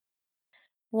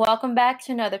Welcome back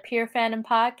to another Pure Fandom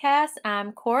podcast.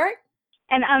 I'm Court.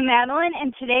 And I'm Madeline,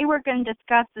 and today we're going to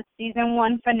discuss the season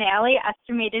 1 finale,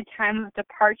 estimated time of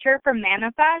departure for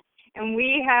Manifest, and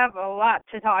we have a lot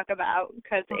to talk about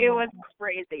because it was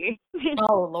crazy.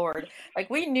 Oh, Lord. Like,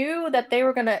 we knew that they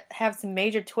were going to have some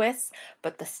major twists,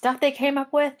 but the stuff they came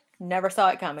up with, never saw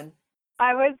it coming.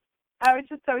 I was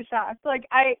just so shocked.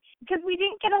 Because we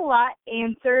didn't get a lot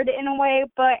answered in a way,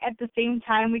 but at the same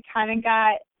time, we kind of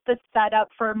got the setup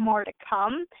for more to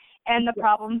come and the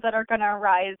problems that are going to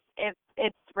arise if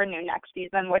it's renewed next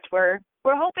season, which we're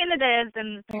hoping it is,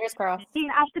 and Fingers crossed.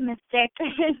 being optimistic.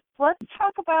 Let's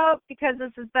talk about, because this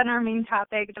has been our main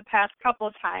topic the past couple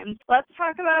of times, let's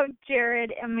talk about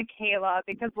Jared and Michaela,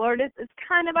 because Lourdes is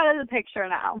kind of out of the picture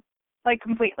now, like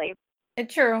completely.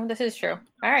 It's true. This is true.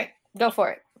 All right, go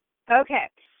for it. Okay,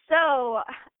 so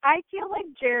I feel like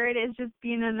Jared is just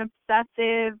being an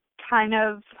obsessive kind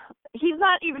of, he's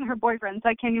not even her boyfriend, so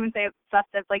I can't even say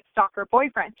obsessive, like stalker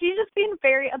boyfriend. He's just being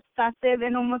very obsessive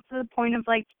and almost to the point of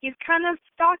like, he's kind of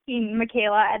stalking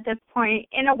Michaela at this point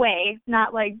in a way,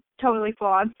 not like totally full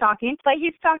on stalking, but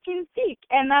he's stalking Zeke,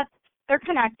 and they're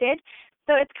connected.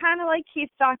 So it's kind of like he's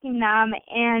stalking them,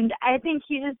 and I think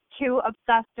he's just too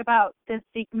obsessed about this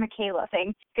Zeke-Michaela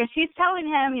thing. Because she's telling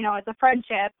him, it's a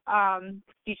friendship,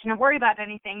 you shouldn't worry about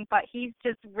anything, but he's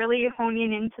just really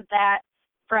honing into that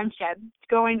friendship,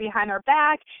 going behind her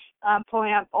back,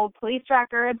 pulling up old police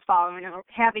records, following him,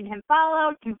 having him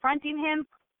followed, confronting him,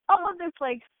 all of this,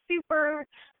 like, super,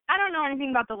 I don't know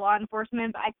anything about the law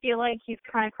enforcement, but I feel like he's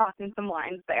kind of crossing some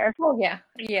lines there. Oh,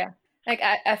 yeah. Like,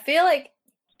 I feel like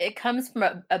it comes from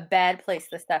a bad place,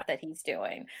 the stuff that he's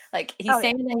doing. Like, he's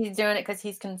saying that he's doing it because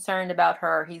he's concerned about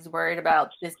her. He's worried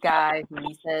about this guy who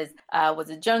he says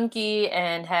was a junkie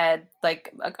and had,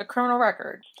 like, a criminal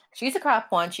record. She's a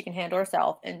cop, one, she can handle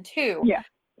herself. And two,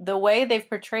 the way they've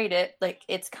portrayed it, like,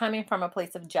 it's coming from a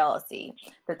place of jealousy.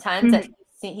 The times that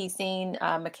he's seen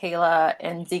Michaela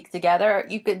and Zeke together,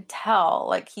 you could tell,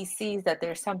 like, he sees that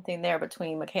there's something there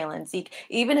between Michaela and Zeke,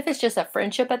 even if it's just a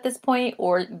friendship at this point,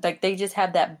 or like they just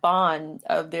have that bond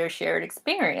of their shared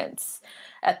experience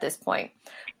at this point.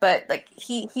 But like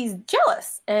he's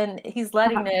jealous, and he's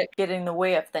letting it get in the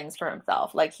way of things for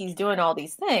himself. Like, he's doing all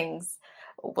these things,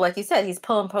 like you said, he's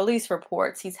pulling police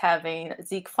reports, he's having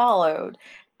Zeke followed.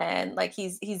 And like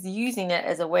he's using it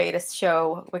as a way to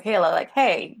show Michaela, like,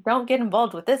 hey, don't get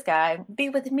involved with this guy. Be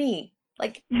with me.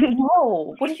 Like,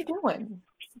 no, what are you doing?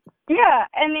 Yeah,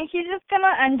 and he's just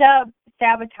gonna end up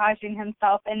sabotaging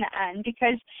himself in the end,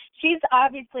 because she's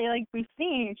obviously, like we've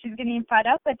seen, she's getting fed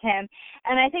up with him.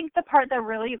 And I think the part that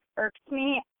really irks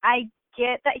me, I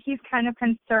get that he's kind of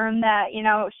concerned that,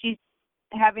 she's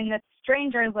having this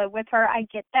stranger live with her. I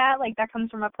get that. Like, that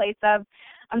comes from a place of,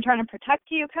 I'm trying to protect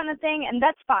you kind of thing, and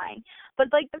that's fine. But,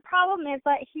 like, the problem is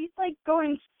that he's, like,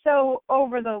 going so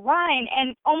over the line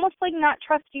and almost, like, not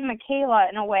trusting Michaela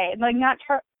in a way. Like, not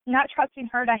trusting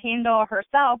her to handle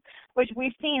herself, which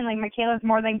we've seen, like, Michaela's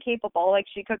more than capable. Like,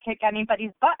 she could kick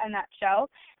anybody's butt in that show.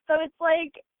 So it's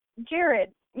like,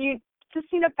 Jared, you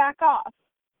just need to back off.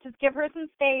 Just give her some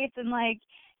space, and, like,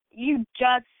 your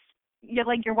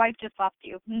wife just left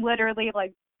you literally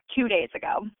like 2 days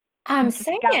ago. I'm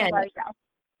saying,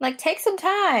 like, take some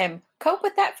time, cope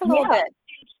with that for a little bit.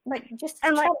 Like, just try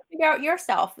to figure out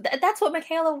yourself. That's what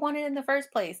Michaela wanted in the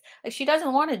first place. Like, she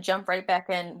doesn't want to jump right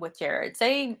back in with Jared.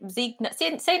 Say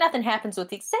nothing happens with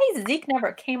Zeke. Say Zeke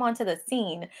never came onto the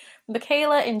scene.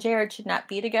 Michaela and Jared should not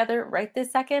be together right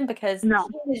this second, because he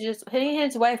and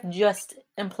his wife just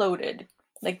imploded.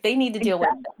 Like, they need to deal with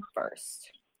that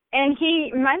first. And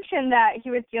he mentioned that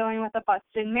he was dealing with a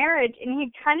busted marriage, and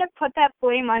he kind of put that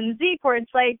blame on Zeke, where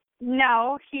it's like,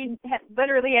 no, he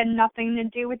literally had nothing to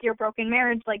do with your broken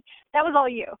marriage. Like, that was all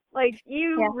you. Like,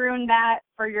 you ruined that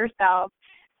for yourself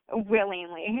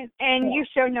willingly, and you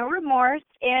show no remorse,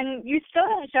 and you still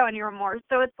don't show any remorse.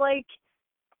 So it's like,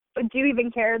 do you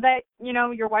even care that,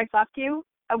 your wife left you?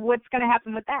 What's going to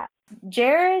happen with that?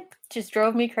 Jared just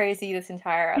drove me crazy this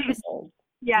entire episode.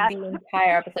 Yeah. The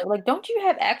entire episode. Like, don't you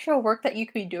have actual work that you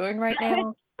could be doing right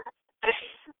now?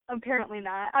 Apparently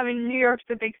not. I mean, New York's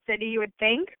a big city, you would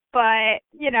think, but,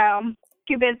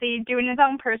 too busy doing his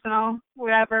own personal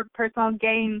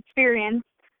gain experience.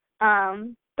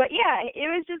 But yeah, it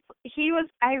was just,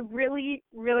 I really,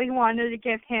 really wanted to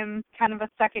give him kind of a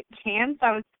second chance.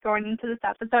 I was going into this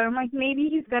episode, I'm like, maybe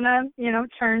he's gonna,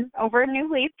 turn over a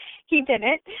new leaf. He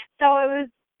didn't. So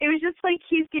it was just like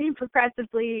he's getting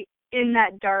progressively in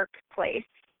that dark place.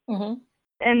 Mm-hmm.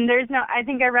 And I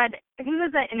think it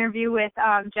was an interview with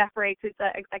Jeff Rakes, who's the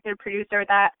executive producer,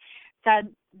 that said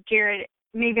Jared,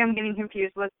 maybe I'm getting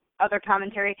confused with other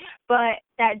commentary, but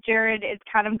that Jared is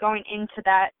kind of going into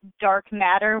that dark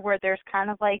matter where there's kind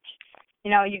of like,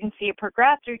 you can see it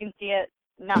progress or you can see it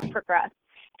not progress.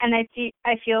 And I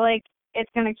feel like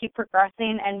it's going to keep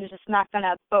progressing and it's just not going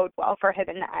to bode well for him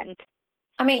in the end.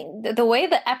 I mean, the way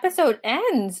the episode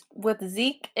ends with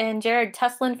Zeke and Jared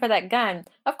tussling for that gun,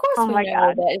 of course we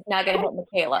know that it's not going to hit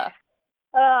Michaela.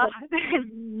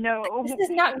 No. This is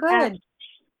not good.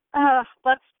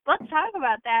 Let's talk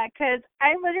about that, because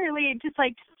I literally just,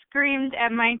 like, screamed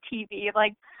at my TV,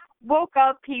 like, woke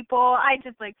up people. I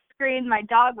just, like, screamed. My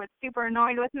dog was super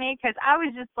annoyed with me, because I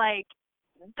was just like,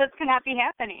 this cannot be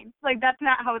happening. Like, that's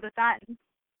not how this ends,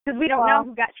 because we don't know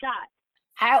who got shot.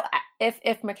 How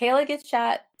if Michaela gets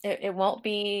shot, it won't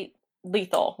be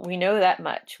lethal. We know that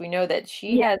much. We know that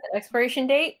she has an expiration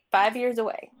date 5 years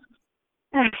away.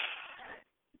 And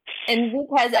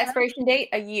Zeke has expiration date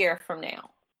a year from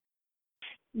now.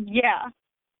 Yeah.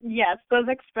 Yes, those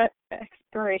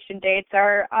expiration dates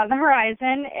are on the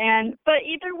horizon, but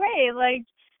either way, like,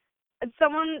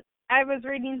 I was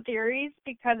reading theories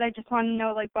because I just want to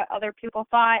know, like, what other people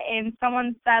thought, and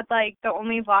someone said, like, the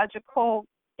only logical,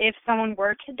 if someone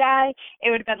were to die, it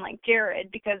would have been, like, Jared,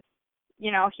 because,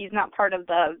 he's not part of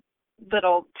the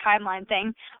little timeline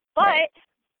thing, but right.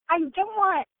 I don't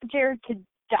want Jared to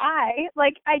die.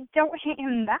 Like, I don't hate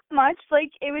him that much.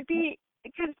 Like, it would be,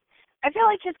 because I feel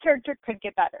like his character could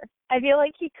get better. I feel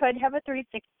like he could have a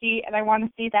 360, and I want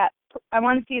to see that. I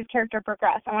want to see his character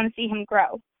progress. I want to see him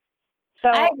grow. So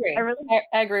I agree.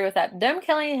 I agree with that. Them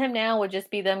killing him now would just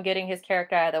be them getting his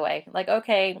character out of the way. Like,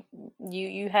 okay,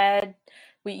 you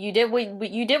did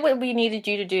what we needed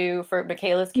you to do for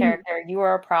Michaela's character. Mm-hmm. You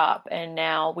are a prop, and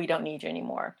now we don't need you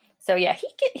anymore. So yeah,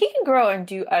 he can grow and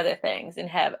do other things and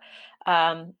have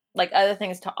like other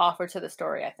things to offer to the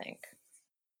story, I think.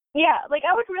 Yeah, like,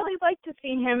 I would really like to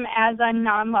see him as a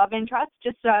non-love interest,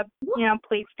 just a,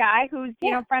 police guy who's,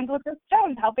 friends with the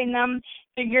Stones, helping them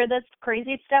figure this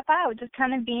crazy stuff out, just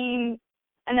kind of being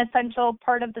an essential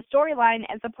part of the storyline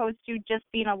as opposed to just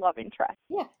being a love interest.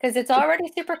 Yeah, because it's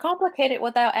already super complicated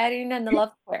without adding in the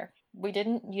love square.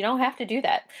 You don't have to do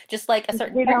that. Just like a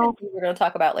certain pregnancy we're going to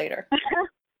talk about later.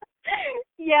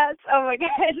 Yes, oh my God.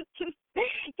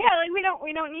 Yeah, like,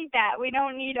 we don't need that. We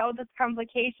don't need all the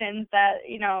complications that,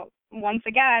 once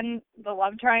again, the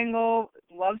love triangle,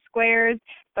 love squares,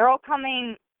 they're all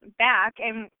coming back,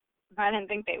 and I didn't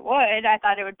think they would. I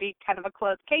thought it would be kind of a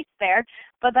closed case there.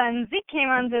 But then Zeke came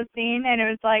onto the scene, and it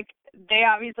was like, they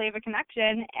obviously have a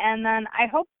connection, and then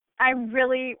I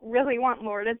really, really want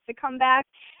Lourdes to come back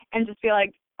and just be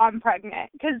like, I'm pregnant,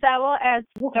 because that will add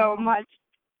so much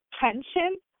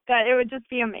tension. That it would just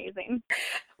be amazing.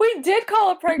 We did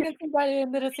call a pregnancy by the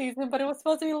end of the season, but it was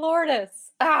supposed to be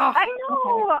Lourdes. Oh, I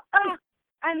know. Okay.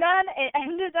 And then it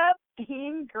ended up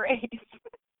being Grace.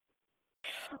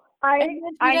 I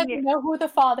didn't know who the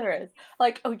father is.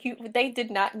 Like, they did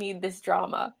not need this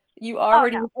drama. You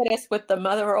already hit us with the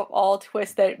mother of all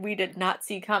twist that we did not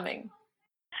see coming.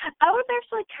 I was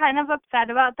actually kind of upset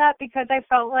about that because I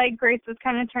felt like Grace was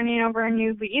kind of turning over a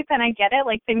new leaf, and I get it,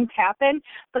 like, things happen,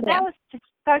 but that was just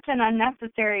such an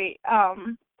unnecessary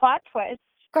plot twist.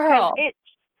 Girl,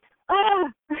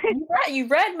 you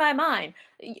read my mind.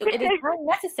 It is not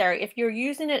necessary. If you're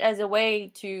using it as a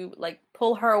way to, like,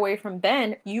 pull her away from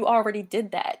Ben, you already did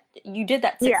that. You did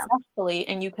that successfully,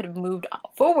 and you could have moved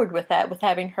forward with that, with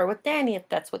having her with Danny if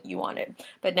that's what you wanted.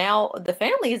 But now the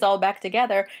family is all back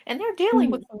together, and they're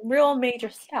dealing with some real major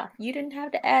stuff. You didn't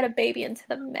have to add a baby into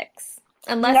the mix.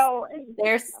 Unless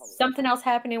there's something else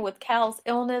happening with Cal's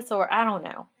illness, or I don't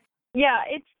know. Yeah,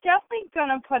 it's definitely going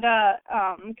to put a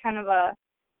kind of a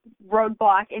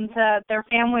roadblock into their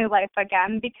family life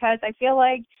again, because I feel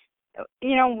like,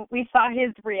 we saw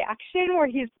his reaction where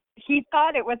he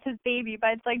thought it was his baby,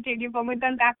 but it's like, dude, you've only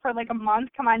been back for like a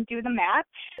month. Come on, do the math.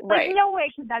 Like, no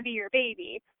way could that be your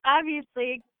baby.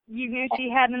 Obviously, you knew she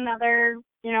had another,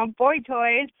 boy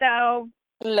toy, so.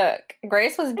 Look,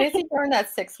 Grace was busy during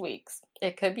that 6 weeks.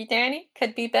 It could be Danny,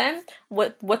 could be Ben.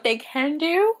 What they can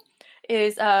do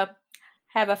is have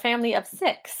a family of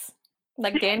 6.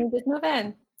 Like Danny just moved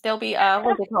in. They'll be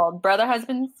what's it called? Brother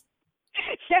husbands?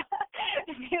 Yeah.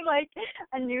 It'd be like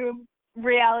a new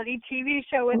reality TV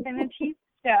show within a TV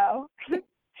show.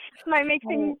 Might make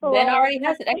things Ben already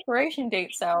has an expiration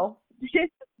date, so.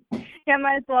 Yeah,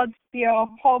 might as well just be a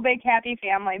whole big happy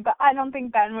family. But I don't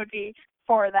think Ben would be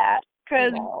for that.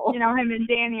 Because, him and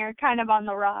Danny are kind of on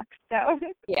the rocks, so.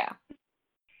 Yeah.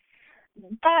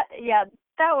 But, yeah,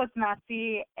 that was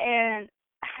messy, and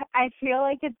I feel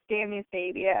like it's Danny's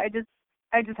baby. I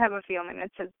just have a feeling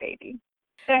it's his baby.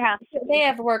 There has to be. They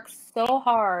have worked so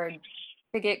hard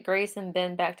to get Grace and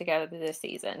Ben back together this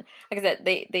season. Like I said,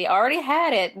 they already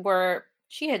had it where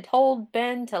she had told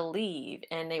Ben to leave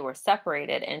and they were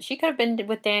separated, and she could have been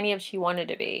with Danny if she wanted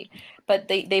to be. But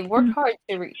they've worked hard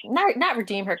to not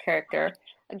redeem her character.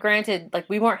 Granted, like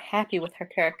we weren't happy with her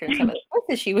character and some of the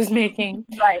choices she was making.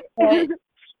 Right. But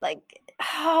like,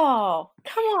 oh,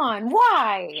 come on,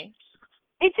 why?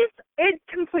 It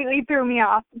completely threw me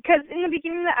off because in the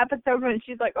beginning of the episode when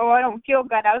she's like, oh, I don't feel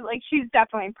good, I was like, she's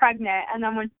definitely pregnant. And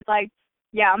then when she's like,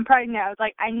 yeah, I'm pregnant, I was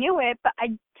like, I knew it, but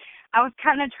I was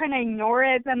kind of trying to ignore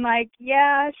it. And like,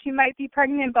 yeah, she might be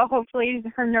pregnant, but hopefully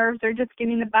her nerves are just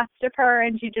getting the best of her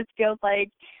and she just feels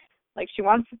like she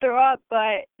wants to throw up,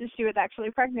 but she was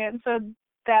actually pregnant. So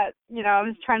that, I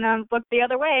was trying to look the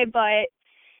other way, but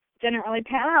didn't really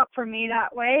pan out for me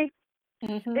that way.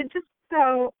 Mm-hmm. It's just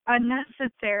so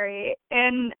unnecessary.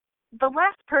 And the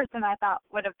last person I thought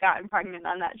would have gotten pregnant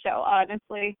on that show,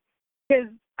 honestly, because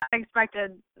I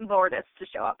expected Lourdes to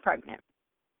show up pregnant.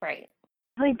 Right.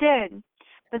 They did.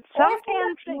 But some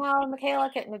fans think... No,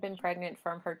 Michaela couldn't have been pregnant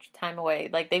from her time away.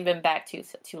 Like, they've been back too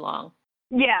long.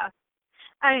 Yeah.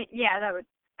 That would...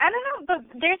 I don't know,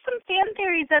 but there's some fan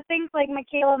theories that think, like,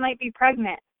 Michaela might be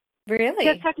pregnant. Really?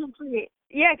 Because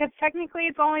technically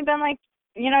it's only been,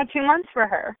 2 months for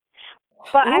her.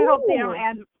 But I hope they don't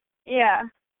add... Yeah.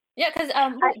 Yeah, because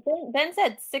Ben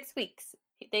said 6 weeks.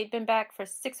 They've been back for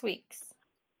 6 weeks.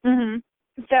 Mm-hmm.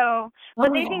 So,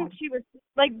 but they think she was,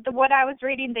 what I was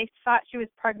reading, they thought she was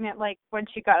pregnant, when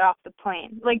she got off the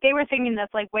plane. They were thinking this,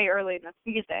 way early in the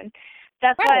season.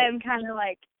 That's why I'm kind of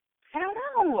I don't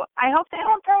know. I hope they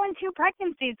don't throw in 2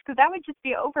 pregnancies, because that would just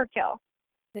be overkill.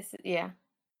 Yeah.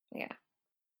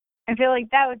 I feel like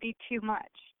that would be too much.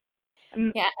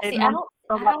 Yeah, see, I don't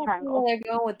know where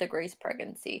they're going with the Grace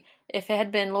pregnancy. If it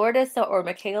had been Lourdes or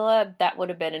Michaela, that would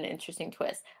have been an interesting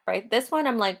twist, right? This one,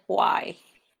 I'm like, why?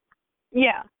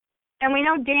 Yeah. And we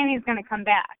know Danny's going to come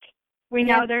back. We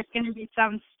know there's going to be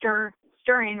some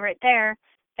stirring right there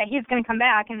that he's going to come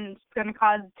back and it's going to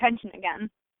cause tension again.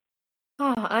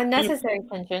 Oh, unnecessary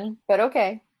tension, but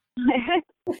okay.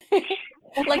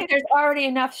 There's already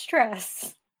enough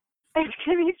stress. It's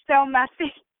going to be so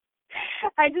messy.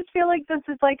 I just feel like this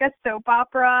is like a soap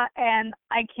opera and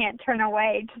I can't turn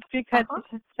away just because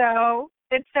it's so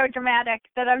dramatic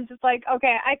that I'm just like,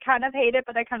 okay, I kind of hate it,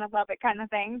 but I kind of love it kind of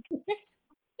thing.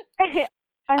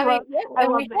 I love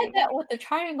we had that with the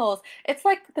triangles. It's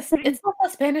like the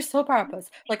Spanish soap operas.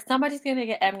 Like somebody's gonna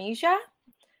get amnesia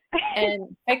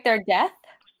and fake their death.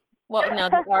 Well, no,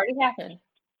 that already happened.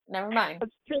 Never mind.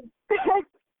 That's true.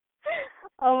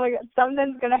 Oh my God,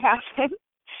 something's gonna happen.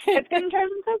 It's gonna turn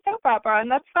into a soap opera, and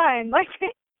that's fine.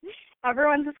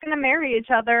 Everyone's just gonna marry each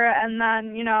other, and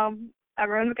then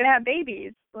everyone's gonna have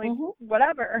babies,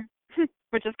 whatever,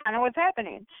 which is kind of what's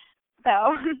happening. So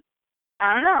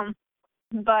I don't know.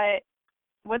 But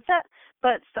what's that?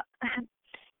 But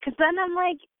because then I'm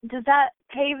like, does that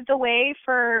pave the way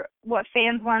for what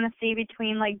fans want to see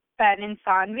between Ben and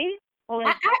Sanvi? Well,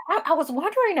 I was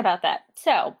wondering about that.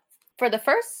 So for the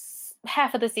first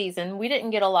half of the season, we didn't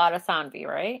get a lot of Sanvi,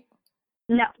 right?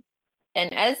 No.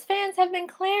 And as fans have been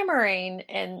clamoring,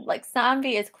 and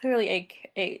Sanvi is clearly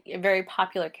a very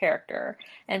popular character,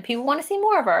 and people want to see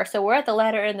more of her. So we're at the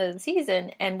latter end of the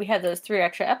season, and we have those 3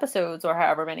 extra episodes or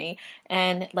however many,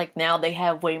 and now they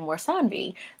have way more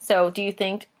Sanvi. So do you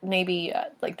think maybe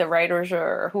the writers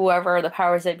or whoever the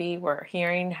powers that be were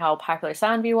hearing how popular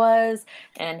Sanvi was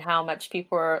and how much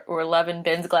people were loving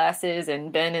Ben's glasses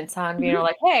and Ben and Sanvi and are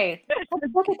like, hey,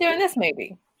 let's look at doing this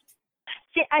maybe.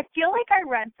 See, I feel like I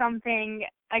read something,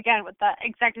 again, with the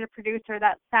executive producer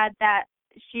that said that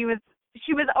she was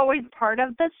always part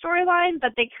of the storyline,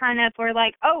 but they kind of were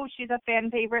like, oh, she's a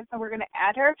fan favorite, so we're going to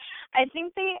add her. I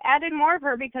think they added more of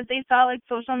her because they saw,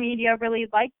 social media really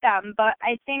liked them, but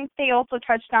I think they also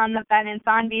touched on the Ben and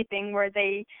Sanvi thing where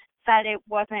they said it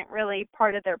wasn't really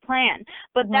part of their plan.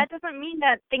 But that doesn't mean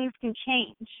that things can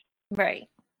change. Right.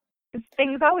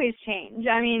 Things always change.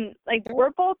 I mean, we're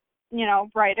both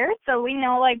writers, so we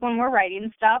know when we're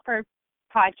writing stuff or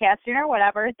podcasting or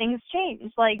whatever, things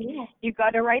change. You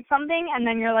go to write something and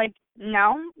then you're like,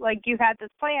 no, you had this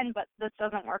plan, but this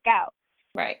doesn't work out.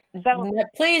 Right. So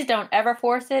please don't ever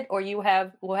force it, or we'll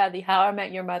have the How I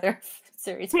Met Your Mother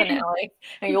series finale,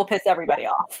 and you'll piss everybody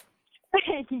off.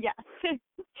 Yes.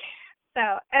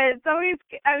 So it's always,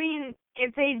 I mean,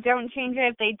 if they don't change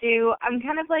it, if they do, I'm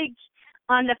kind of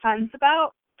on the fence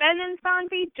about Ben and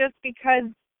Sanvi just because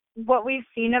what we've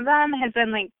seen of them has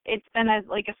been it's been a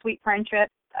sweet friendship.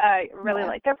 I really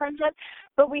like their friendship,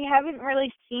 but we haven't really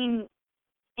seen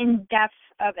in depth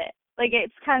of it.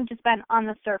 It's kind of just been on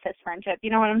the surface friendship.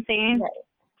 You know what I'm saying? Right.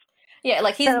 Yeah,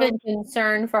 like he's So, been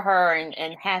concerned for her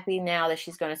and happy now that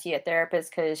she's going to see a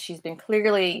therapist because she's been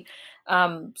clearly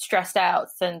stressed out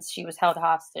since she was held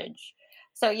hostage.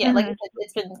 So yeah, like mhm.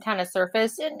 it's been kind of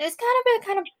surfaced and it's kind of been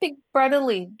kind of big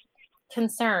brotherly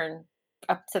concern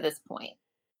up to this point.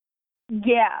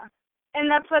 Yeah. And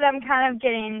that's what I'm kind of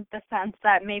getting the sense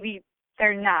that maybe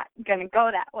they're not going to go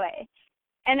that way.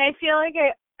 And I feel like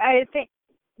I think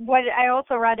what I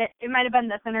also read, it might have been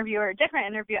this interview or a different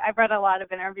interview. I've read a lot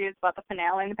of interviews about the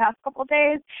finale in the past couple of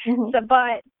days. Hmm. So,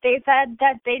 but they said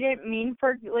that they didn't mean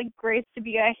for like Grace to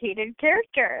be a hated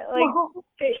character. Like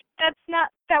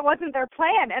that wasn't their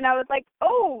plan. And I was like,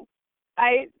 oh,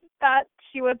 I thought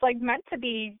she was like meant to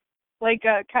be like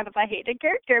a kind of a hated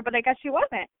character, but I guess she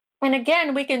wasn't. And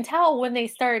again, we can tell when they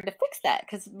started to fix that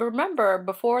because remember,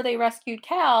 before they rescued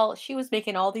Cal, she was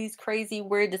making all these crazy,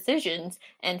 weird decisions,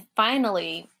 and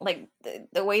finally, like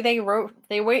the way they wrote,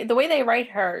 the way they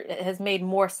write her has made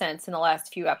more sense in the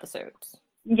last few episodes.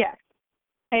 Yes.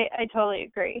 I totally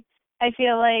agree. I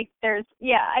feel like there's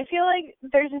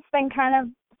just been kind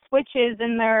of switches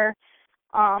in their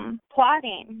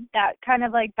plotting that kind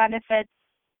of like benefits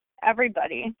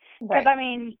everybody. Because Right. I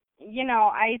mean,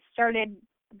 I started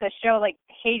the show like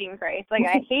hating Grace, like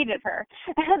I hated her,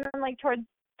 and then like towards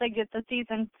like the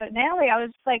season finale, I was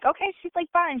just like, okay, she's like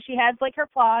fine. She has like her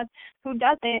flaws. Who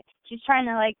doesn't? She's trying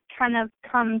to like kind of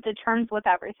come to terms with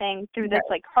everything through this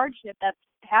Right. like hardship that's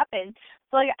happened.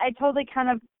 So like I totally kind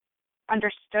of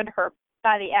understood her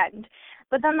by the end.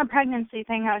 But then the pregnancy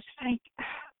thing, I was just like,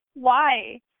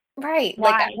 why? Right.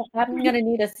 Like Why? I'm gonna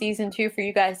need a season two for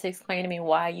you guys to explain to me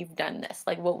why you've done this.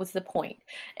 Like, what was the point?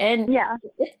 And Yeah.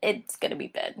 it's gonna be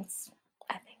Vince,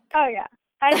 I Oh, yeah.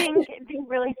 I think. think they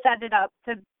really set it up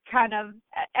to kind of,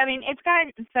 I mean, it's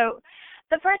gotten, so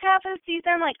the first half of the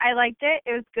season, like, I liked it.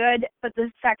 It was good. But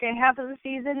the second half of the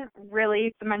season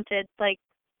really cemented, like,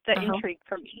 the Uh-huh. intrigue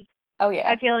for me. Oh I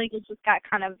yeah. feel like it just got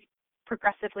kind of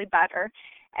progressively better,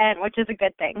 and which is a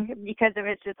good thing, because if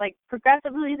it's just, like,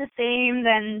 progressively the same,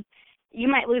 then you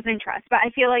might lose interest. But I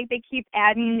feel like they keep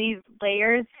adding these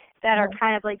layers that are Mhm.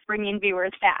 kind of, like, bringing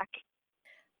viewers back.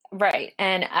 Right.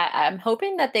 And I'm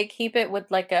hoping that they keep it with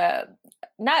like a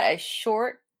not a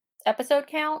short episode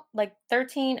count, like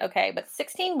 13, okay, but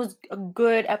 16 was a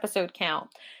good episode count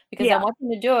because I Yeah. want them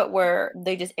to do it where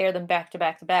they just air them back to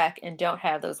back to back and don't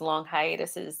have those long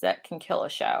hiatuses that can kill a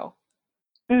show.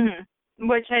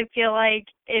 Which I feel like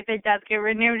if it does get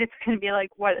renewed, it's going to be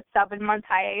like, what, a 7-month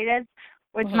hiatus,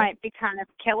 which Hmm. might be kind of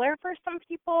killer for some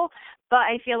people. But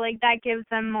I feel like that gives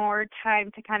them more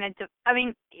time to kind of, I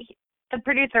mean, the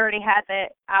producer already has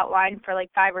it outlined for like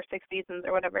 5 or 6 seasons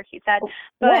or whatever he said, Yeah.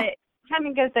 but kind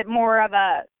of gives it more of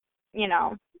a, you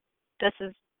know, this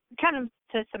is kind of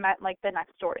to cement like the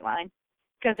next storyline,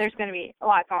 because there's going to be a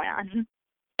lot going on.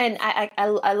 And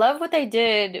I love what they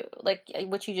did, like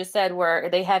what you just said, where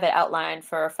they have it outlined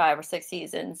for 5 or 6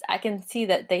 seasons. I can see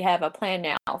that they have a plan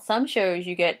now. Some shows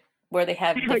you get where they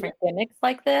have Oh, yeah. different gimmicks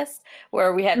like this,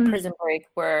 where we had Mhm. Prison Break,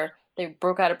 where they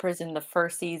broke out of prison the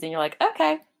first season. You're like,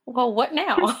 okay, well, what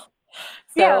now?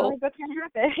 Yeah, So like what's going to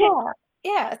happen? yeah,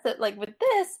 yeah. So like with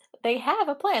this, they have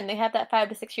a plan. They have that 5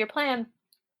 to 6 year plan,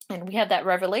 and we have that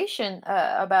revelation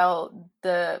about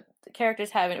the characters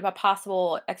having a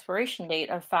possible expiration date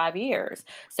of 5 years.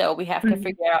 So we have to Mhm.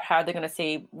 figure out how they're going to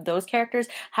save those characters.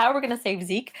 How are we going to save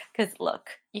Zeke? Because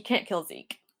look, you can't kill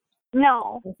Zeke.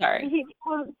 No, I'm sorry, he's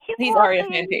he's already a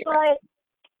fan lovely, favorite. but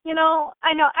I know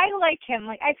I like him.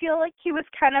 Like I feel like he was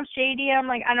kind of shady. I'm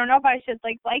like, I don't know if I should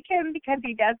like him, because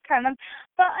he does kind of.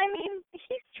 But I mean,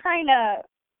 he's trying to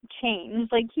change.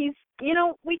 Like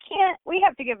we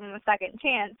have to give him a second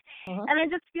chance. Mhm. And I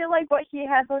just feel like what he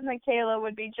has with Michaela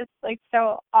would be just like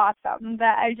so awesome,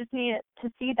 that I just need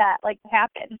to see that like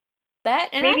happen. That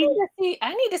and Maybe,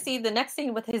 I need to see the next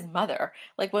scene with his mother.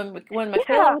 Like when Michaela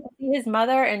yeah. went to see his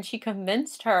mother and she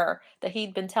convinced her that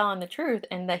he'd been telling the truth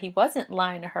and that he wasn't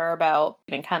lying to her about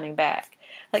even coming back.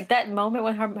 Like that moment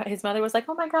when his mother was like,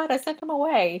 "Oh my God, I sent him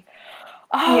away."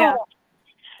 Yeah, Oh,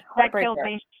 that killed heartbreaker.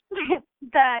 me.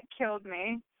 That killed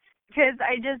me, because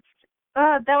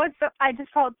that was so, I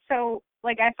just felt so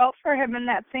like I felt for him in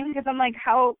that scene, because I'm like,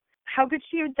 how could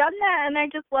she have done that? And I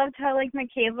just loved how like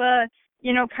Michaela,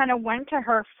 kind of went to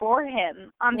her for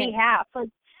him on Yeah. behalf. Like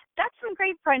that's some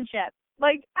great friendship.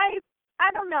 Like I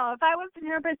don't know, if I was in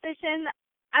her position,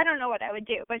 I don't know what I would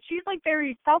do, but she's like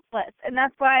very selfless, and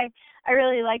that's why I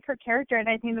really like her character, and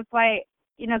I think that's why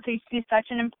so she's such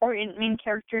an important main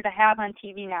character to have on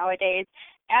TV nowadays,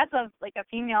 as of like a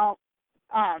female,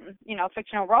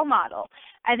 fictional role model.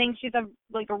 I think she's a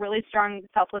really strong,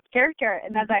 selfless character,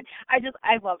 and that's Mhm.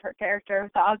 I love her character,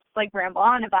 so I'll just like ramble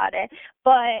on about it.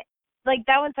 But like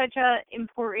that was such a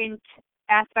important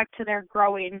aspect to their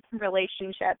growing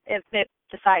relationship if it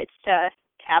decides to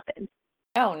happen.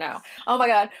 Oh no. Oh my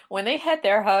God. When they had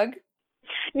their hug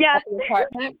Yes. at the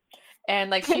apartment and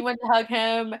like she went to hug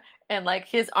him and like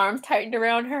his arms tightened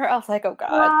around her, I was like, oh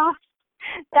God. Well,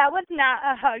 that was not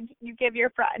a hug you give your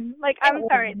friend. Like, I'm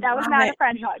sorry, that was not a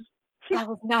friend hug. That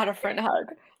was not a friend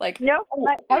hug. Like, Nope.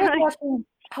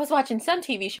 I was watching some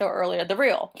TV show earlier, The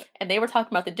Real, and they were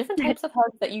talking about the different types of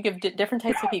hugs that you give different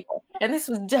types of people. And this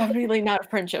was definitely not a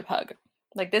friendship hug.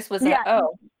 Like, this was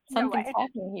something's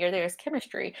happening here. There's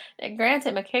chemistry. And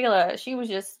granted, Michaela, she was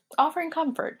just offering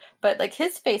comfort, but like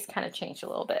his face kind of changed a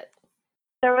little bit.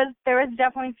 There was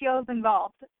definitely feels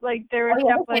involved. Like there was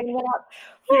definitely.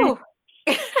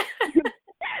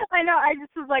 I know. I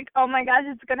just was like, oh my gosh,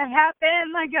 it's gonna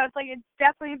happen. Like I was like, it's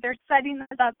definitely they're setting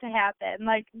this up to happen.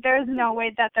 Like there's no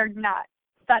way that they're not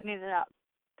setting it up.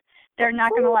 They're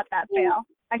not gonna let that fail.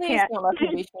 I can't. Don't let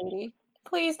him be shady.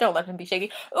 Please don't let him be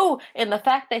shady. Oh, and the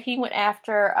fact that he went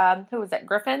after who was that,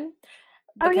 Griffin?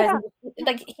 Because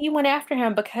like he went after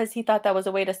him because he thought that was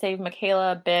a way to save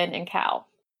Michaela, Ben, and Cal.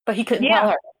 But he couldn't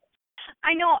tell her.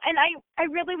 I know, and I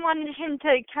really wanted him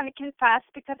to kind of confess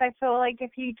because I feel like if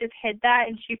he just hid that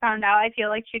and she found out, I feel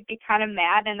like she'd be kind of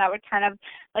mad and that would kind of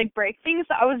like break things.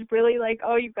 So I was really like,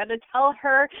 oh, you got to tell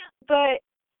her. But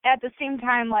at the same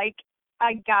time, like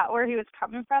I got where he was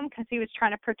coming from because he was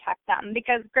trying to protect them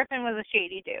because Griffin was a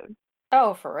shady dude.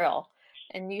 Oh, for real.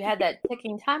 And you had that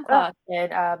ticking time clock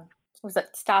and was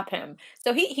that stop him.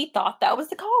 So he thought that was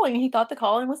the calling. He thought the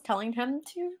calling was telling him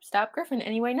to stop Griffin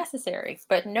any way necessary.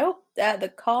 But nope,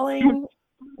 the calling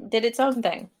did its own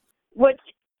thing. Which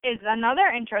is another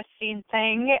interesting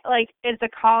thing. Like, is the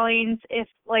callings, if,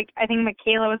 like, I think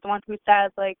Michaela was the one who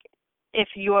said, like, if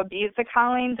you abuse the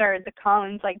callings, are the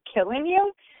callings, like, killing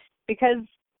you? Because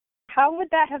how would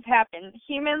that have happened?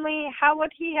 Humanly, how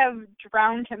would he have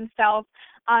drowned himself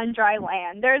on dry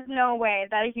land? There's no way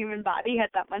that a human body had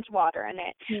that much water in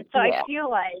it. So I feel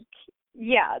like,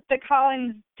 the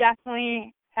Collins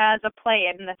definitely has a play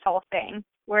in this whole thing,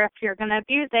 where if you're going to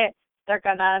abuse it, they're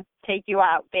going to take you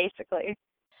out, basically,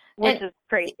 which is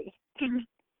crazy.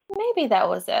 Maybe that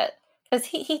was it. Because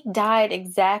he died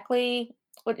exactly,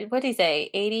 what did he say,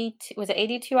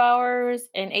 82 hours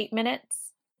and 8 minutes?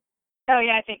 Oh,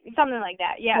 yeah, I think something like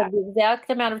that, yeah. The exact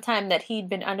amount of time that he'd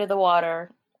been under the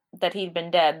water, that he'd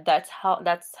been dead, that's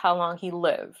how long he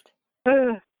lived.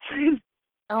 Oh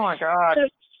my God.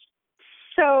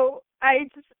 So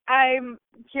I'm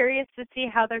curious to see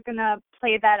how they're going to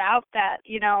play that out, that,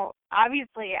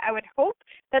 obviously I would hope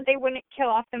that they wouldn't kill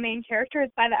off the main characters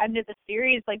by the end of the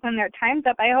series, like when their time's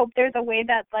up. I hope there's a way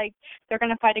that, like, they're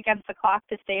going to fight against the clock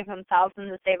to save themselves and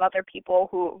to save other people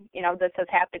who, this has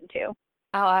happened to.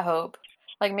 Oh, I hope.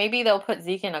 Like, maybe they'll put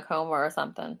Zeke in a coma or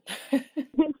something. I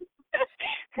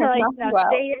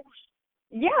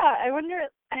wonder,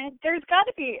 there's got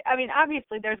to be,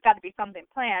 obviously there's got to be something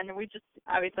planned. We just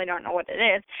obviously don't know what it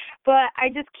is. But I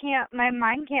just my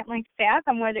mind can't, like,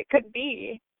 fathom what it could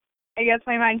be. I guess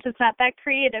my mind's just not that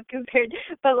creative compared,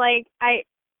 but, like,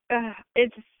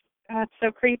 it's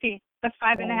so creepy. The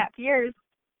 5.5 years.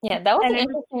 Yeah, that was an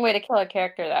interesting way to kill a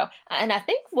character, though. And I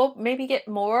think we'll maybe get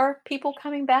more people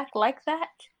coming back like that.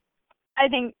 I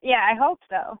think, I hope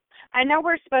so. I know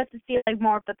we're supposed to see, like,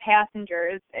 more of the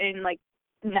passengers in, like,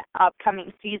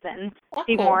 upcoming seasons.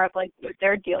 See more of, like, what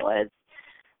their deal is,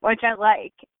 which I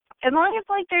like. As long as,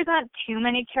 like, there's not too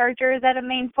many characters at a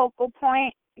main focal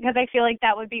point, because I feel like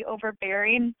that would be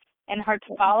overbearing and hard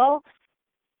to follow.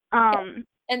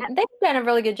 And they've done a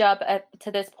really good job to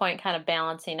this point kind of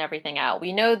balancing everything out.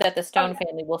 We know that the Stone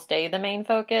family will stay the main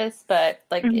focus, but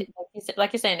like you're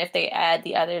saying, if they add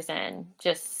the others in,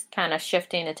 just kind of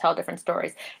shifting to tell different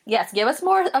stories. Yes, give us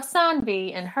more of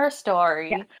Sanvi and her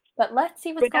story, but let's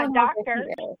see what's going on with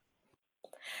here.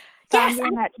 Yes!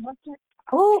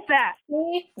 Oh,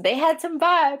 they had some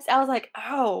vibes. I was like,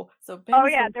 so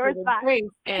Ben there was vibes.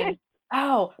 And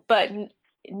but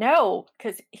no,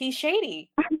 because he's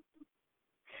shady.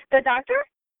 The doctor?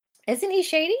 Isn't he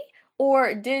shady?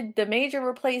 Or did the Major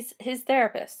replace his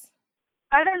therapist?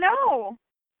 I don't know.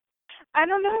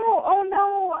 Oh,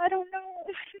 no, I don't know.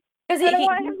 Because he's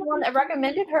the one that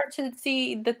recommended her to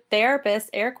see the therapist,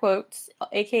 air quotes,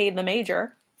 a.k.a. the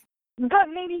Major. But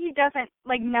maybe he doesn't,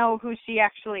 like, know who she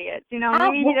actually is.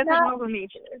 Maybe he doesn't know who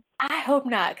Major is. I hope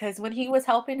not, because when he was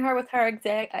helping her with her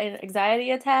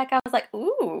anxiety attack, I was like,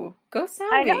 ooh, go Sanvi.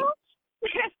 I know.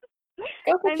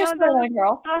 Go put your spell on,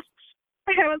 girl. I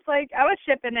was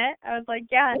shipping it. I was like,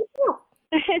 yeah.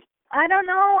 I don't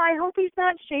know. I hope he's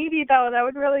not shady, though. That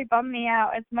would really bum me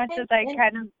out as much as I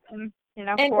kind of am,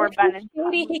 And for if Ben he's and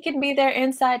shady, Tom. he can be their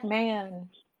inside man.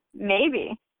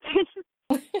 Maybe.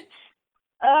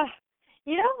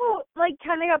 You know who like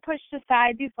kind of got pushed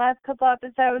aside these last couple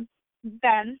episodes?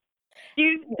 Ben.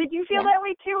 Did you feel that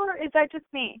way too, or is that just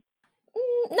me?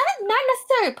 Not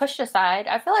necessarily pushed aside.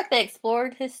 I feel like they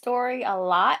explored his story a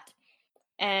lot,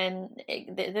 and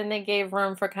then they gave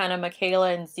room for kind of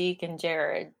Michaela and Zeke and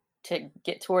Jared to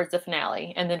get towards the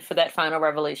finale, and then for that final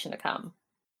revelation to come.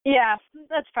 Yeah,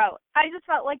 that's probably. I just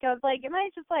felt like I was like, am I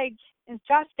just like, is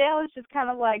Josh Dale just kind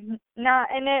of like not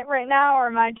in it right now, or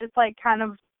am I just like kind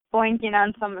of blanking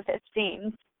on some of his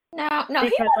scenes? No, he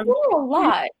Because was in a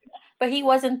lot, but he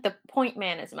wasn't the point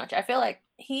man as much. I feel like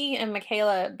he and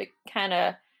Michaela kind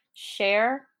of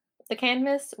share the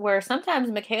canvas, where sometimes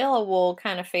Michaela will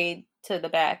kind of fade to the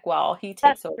back while he takes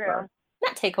that's over. true.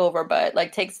 Not take over, but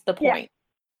like takes the point. Yeah.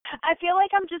 I feel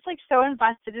like I'm just like so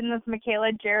invested in this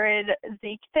Michaela, Jared,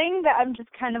 Zeke thing that I'm just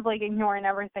kind of like ignoring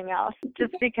everything else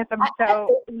just because I'm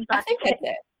so invested. I think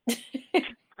that's it.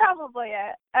 Probably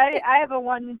it. I have a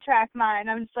one-track mind.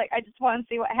 I'm just like, I just want to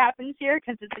see what happens here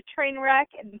because it's a train wreck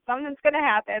and something's going to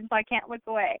happen, so I can't look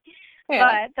away.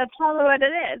 Yeah. But that's probably what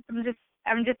it is.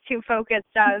 I'm just too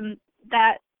focused on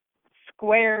that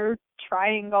square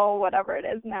triangle, whatever it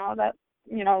is now that,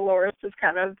 Loris is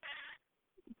kind of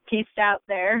pieced out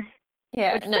there.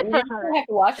 Yeah, no, you have to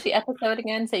watch the episode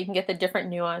again so you can get the different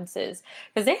nuances,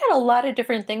 because they had a lot of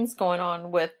different things going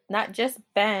on with not just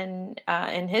Ben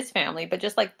and his family, but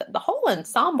just like the whole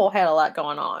ensemble had a lot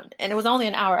going on, and it was only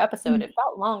an hour episode. Mm-hmm. It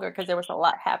felt longer because there was a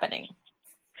lot happening.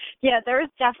 Yeah, there was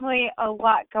definitely a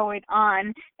lot going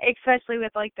on, especially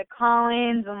with like the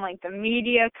call-ins and like the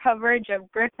media coverage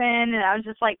of Griffin. And I was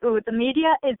just like, ooh, the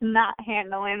media is not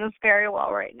handling this very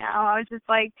well right now. I was just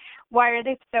like, why are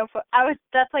they so?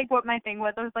 That's like what my thing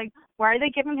was. I was like, why are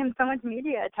they giving him so much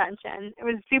media attention? It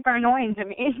was super annoying to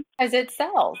me. Because it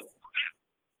sells.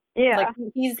 Yeah. Like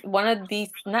he's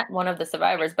not one of the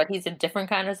survivors, but he's a different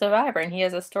kind of survivor, and he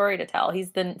has a story to tell.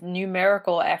 He's the new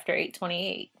Miracle after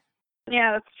 8/28.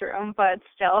 Yeah, that's true, but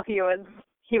still, he was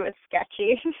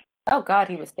sketchy. Oh God,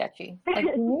 he was sketchy. Like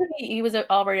he knew he was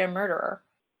already a murderer.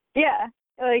 Yeah,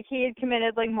 like he had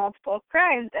committed like multiple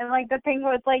crimes, and like the thing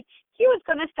was like he was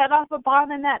gonna set off a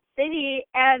bomb in that city,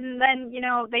 and then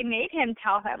they made him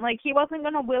tell them. Like he wasn't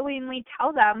gonna willingly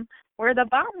tell them where the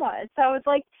bomb was. So it's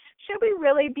like, should we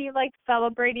really be like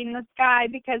celebrating this guy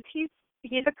because he's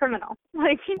a criminal?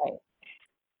 Like. Right.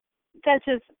 That's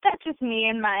just me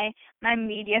and my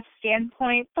media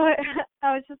standpoint, but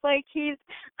I was just like,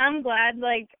 I'm glad,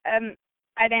 like,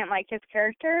 I didn't like his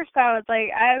character, so I was like,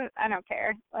 I don't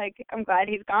care, like, I'm glad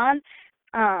he's gone,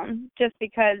 just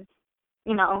because,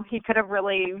 he could have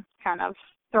really kind of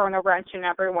thrown a wrench in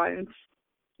everyone's.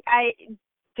 I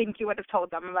think he would have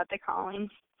told them about the callings.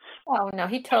 Oh no,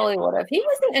 he totally would have. He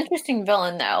was an interesting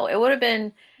villain, though. It would have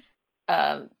been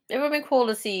cool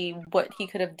to see what he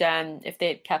could have done if they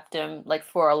had kept him like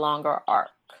for a longer arc.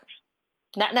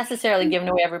 Not necessarily giving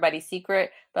away everybody's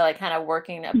secret, but like kind of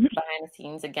working behind the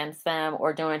scenes against them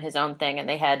or doing his own thing, and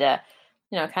they had to,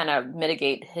 kind of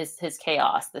mitigate his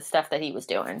chaos, the stuff that he was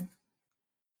doing.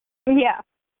 Yeah,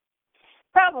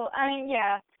 probably. I mean,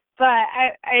 yeah, but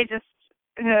I just.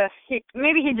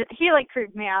 He like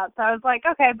creeped me out, so I was like,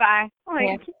 okay, bye.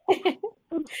 Like,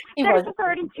 there's just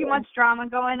already too much drama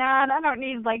going on. I don't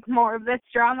need like more of this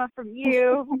drama from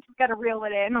you. We just gotta reel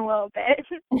it in a little bit.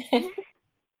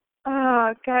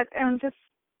 Oh God, I'm just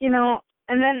and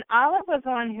then Olive was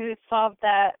the one who solved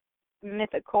that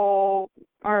mythical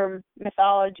or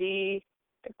mythology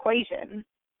equation,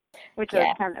 which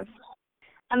was kind of.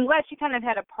 I'm glad she kind of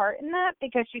had a part in that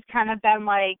because she's kind of been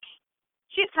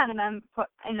put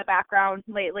in the background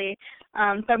lately.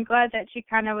 So I'm glad that she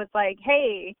kind of was like,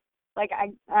 hey, like,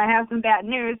 I have some bad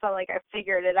news, but, like, I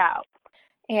figured it out.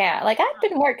 Yeah, like, I've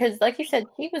been worried because, like you said,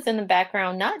 she was in the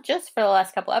background, not just for the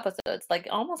last couple episodes, like,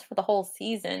 almost for the whole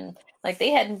season. Like, they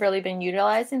hadn't really been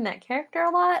utilizing that character a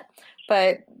lot.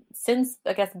 But since,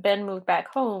 I guess, Ben moved back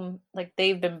home, like,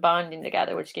 they've been bonding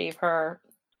together, which gave her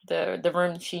the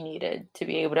room she needed to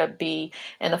be able to be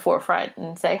in the forefront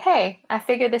and say, hey, I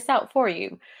figured this out for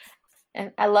you.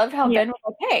 And I loved how Ben was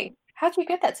like, hey, how'd you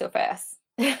get that so fast?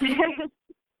 Him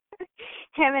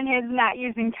and his not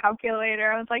using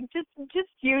calculator. I was like, just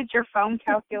use your phone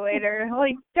calculator.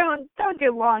 Like, don't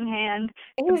do longhand.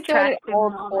 He's doing it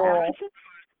old school.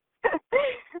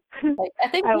 Like, I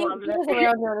think he was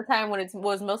around during the time when it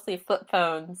was mostly flip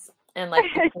phones and like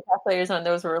the calculators on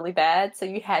those were really bad, so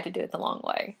you had to do it the long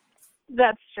way.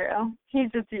 That's true. He's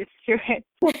just used to it.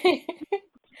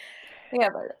 Yeah,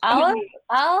 but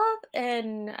Olive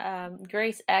and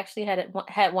Grace actually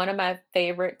had one of my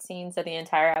favorite scenes of the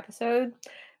entire episode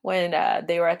when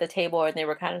they were at the table and they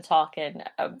were kind of talking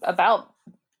about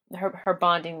her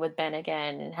bonding with Ben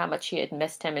again and how much she had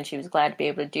missed him and she was glad to be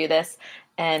able to do this.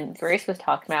 And Grace was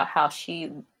talking about how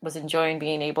she was enjoying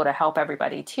being able to help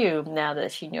everybody too now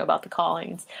that she knew about the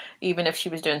callings, even if she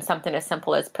was doing something as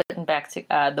simple as putting back to,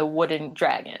 the wooden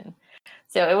dragon.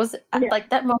 So it was Yeah. like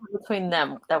that moment between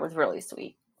them that was really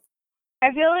sweet.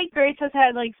 I feel like Grace has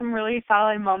had like some really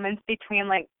solid moments between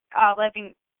like Olive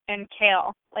and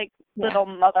Kale, like little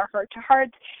mother heart to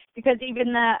hearts, because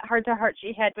even the heart to heart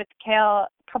she had with Kale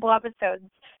a couple episodes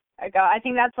ago, I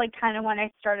think that's like kind of when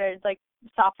I started like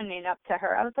softening up to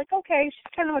her. I was like, okay,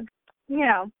 she's kind of a, you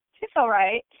know, she's all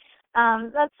right.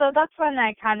 That's when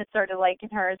I kind of started liking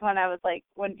her, is when I was like,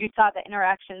 when you saw the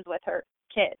interactions with her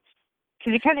kids,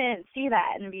 because you kind of didn't see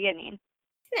that in the beginning.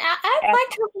 Yeah, I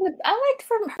liked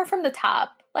from her from the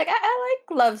top. Like I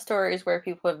like love stories where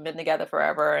people have been together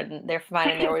forever and they're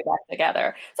finding their way back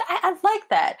together. So I like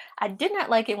that. I did not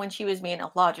like it when she was being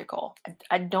illogical.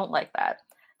 I don't like that.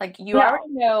 Like you No. already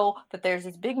know that there's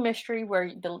this big mystery where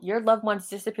your loved ones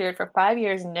disappeared for 5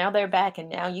 years and now they're back and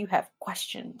now you have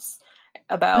questions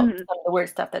about some of the weird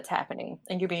stuff that's happening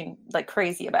and you're being like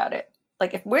crazy about it.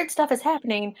 Like if weird stuff is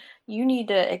happening, you need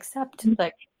to accept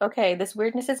like, okay, this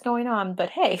weirdness is going on, but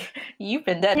hey, you've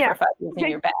been dead for 5 years and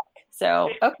you're back. So,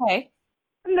 okay.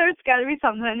 There's got to be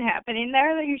something happening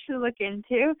there that you should look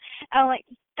into. And like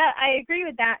that, I agree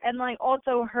with that. And like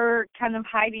also her kind of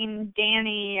hiding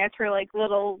Danny as her like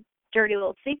little dirty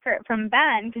little secret from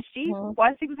Ben, because she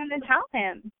wasn't going to tell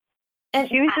him. And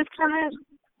she was just kind of.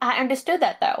 I understood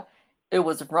that though. It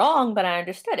was wrong, but I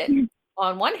understood it.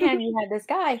 On one hand, you had this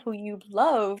guy who you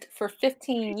loved for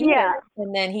 15 years,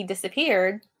 and then he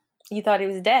disappeared. You thought he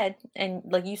was dead, and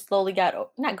like you slowly got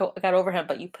over him,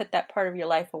 but you put that part of your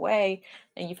life away,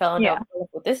 and you fell in love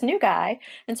with this new guy,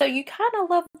 and so you kind of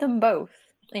love them both,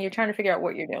 and you're trying to figure out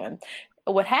what you're doing.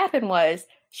 What happened was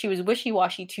she was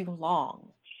wishy-washy too long.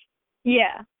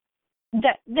 Yeah,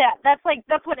 that's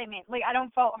what I mean. Like I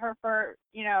don't fault her for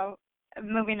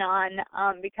moving on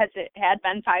because it had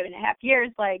been 5.5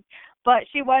 years, like, but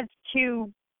she was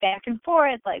too back and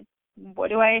forth, like, what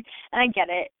do I, and I get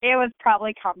it. It was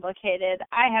probably complicated.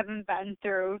 I haven't been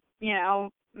through,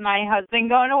 my husband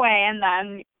going away and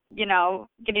then,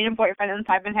 getting a boyfriend and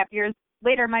 5.5 years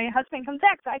later my husband comes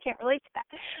back, so I can't relate to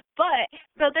that. But,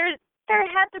 so there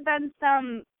had to been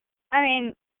some, I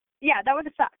mean, yeah, that would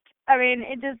have sucked. I mean,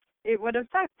 it would have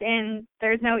sucked, and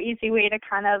there's no easy way to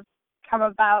kind of come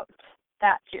about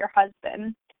that to your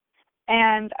husband.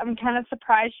 And I'm kind of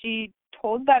surprised she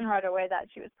told Ben right away that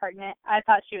she was pregnant. I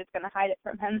thought she was going to hide it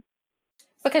from him.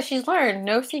 Because she's learned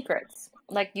no secrets.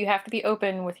 Like, you have to be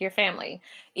open with your family,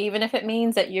 even if it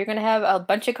means that you're going to have a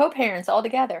bunch of co-parents all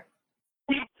together.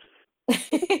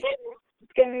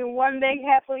 It's going to be one big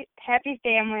happy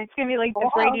family. It's going to be like the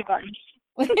Brady Bunch.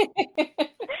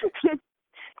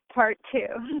 Part 2.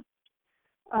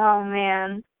 Oh,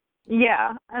 man.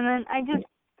 Yeah. And then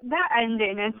that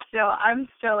ending is I'm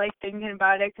still like thinking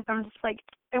about it, because I'm just like,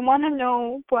 I want to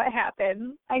know what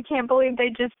happened. I can't believe they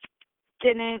just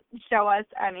didn't show us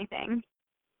anything.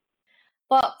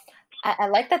 Well, I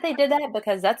like that they did that,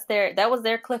 because that was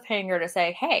their cliffhanger to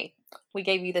say, hey, we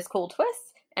gave you this cool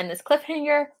twist and this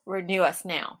cliffhanger, renew us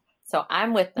now. So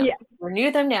I'm with them. Yeah.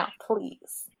 Renew them now,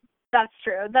 please. That's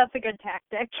true. That's a good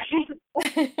tactic.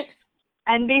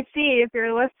 NBC, if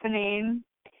you're listening,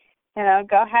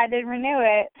 go ahead and renew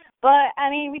it. But I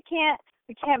mean, we can't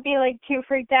be like too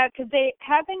freaked out, because they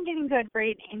have been getting good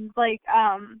ratings. Like,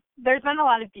 there's been a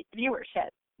lot of viewership.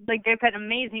 Like, they've had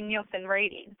amazing Nielsen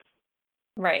ratings.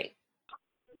 Right.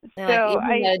 And so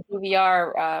the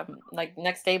DVR, like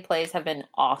next day plays have been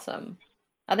awesome.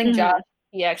 I think Josh,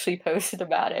 he actually posted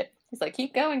about it. He's like,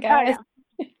 keep going, guys.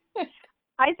 Oh, yeah.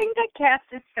 I think the cast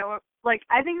is so, like,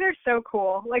 I think they're so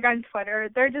cool. Like, on Twitter,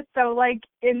 they're just so, like,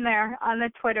 in there on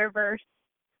the Twitterverse.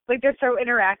 Like, they're so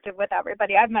interactive with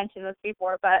everybody. I've mentioned this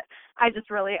before, but I just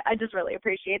really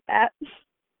appreciate that.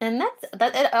 And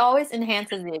that it always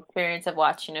enhances the experience of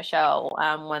watching a show,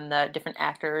 when the different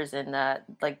actors and the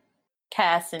like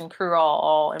cast and crew are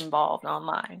all involved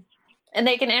online, and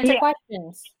they can answer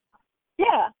questions.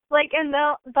 Yeah, like, and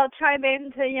they'll chime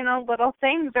into little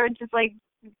things, or just like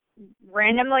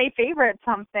randomly favorite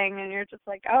something, and you're just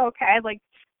like, oh, okay, like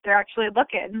they're actually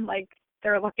looking, like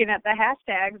they're looking at the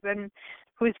hashtags and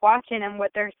who's watching and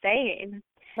what they're saying.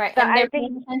 Right, so and they're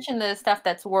paying attention to the stuff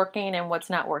that's working and what's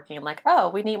not working. Like, oh,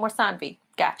 we need more Sanvi.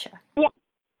 Gotcha. Yeah,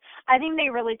 I think they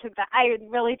really took that. I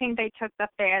really think they took the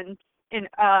fans in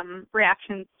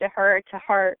reactions to her to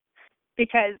heart,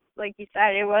 because, like you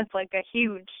said, it was like a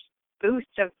huge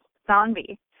boost of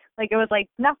Zombie. Like, it was like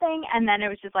nothing, and then it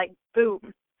was just like,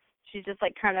 boom. She just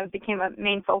like kind of became a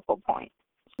main focal point.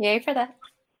 Yay for that.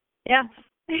 Yeah.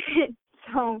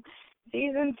 So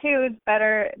season 2 is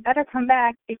better come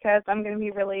back, because I'm going to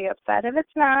be really upset if it's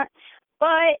not.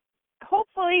 But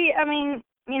hopefully, I mean,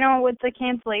 you know, with the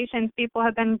cancellations, people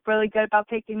have been really good about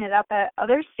picking it up at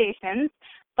other stations.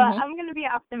 But I'm going to be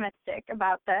optimistic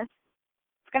about this.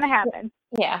 It's going to happen.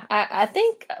 Yeah, I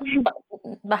think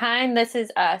behind This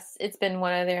Is Us, it's been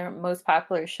one of their most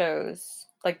popular shows,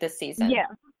 like, this season. Yeah.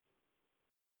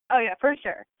 Oh, yeah, for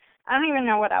sure. I don't even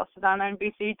know what else is on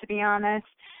NBC, to be honest.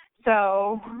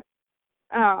 So,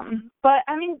 but,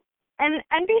 I mean, and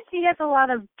NBC has a lot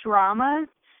of dramas,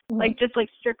 like, just, like,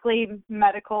 strictly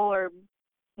medical or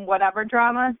whatever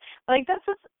dramas. Like, this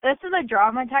is a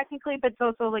drama, technically, but it's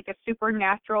also, like, a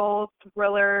supernatural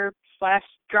thriller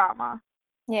 / drama.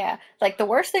 Yeah, like, the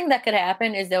worst thing that could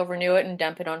happen is they'll renew it and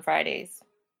dump it on Fridays.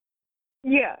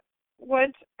 Yeah.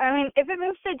 Which, I mean, if it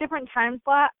moves to a different time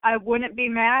slot, I wouldn't be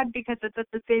mad, because it's at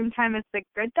the same time as The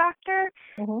Good Doctor.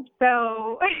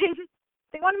 So, if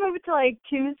they want to move it to, like,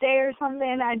 Tuesday or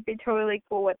something, I'd be totally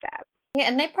cool with that. Yeah,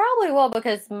 and they probably will,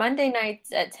 because Monday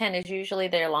nights at 10 is usually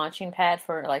their launching pad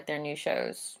for, like, their new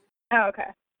shows. Oh,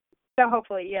 okay. So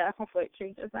hopefully it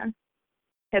changes then.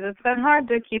 Because it's been hard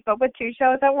to keep up with 2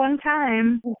 shows at one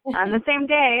time on the same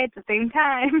day at the same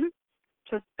time.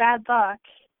 Just bad luck.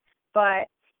 But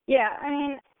yeah, I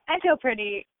mean, I feel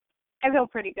pretty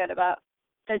good about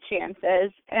the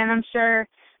chances, and I'm sure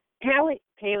Paley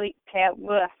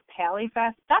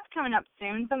Fest, that's coming up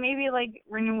soon. So maybe like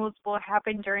renewals will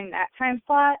happen during that time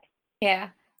slot. Yeah,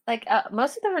 like,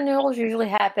 most of the renewals usually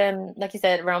happen, like you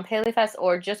said, around Paley Fest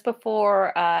or just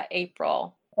before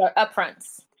April, or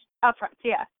upfronts. Upfronts,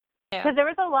 yeah. Because there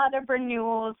was a lot of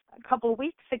renewals a couple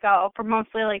weeks ago for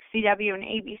mostly like CW and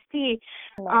ABC.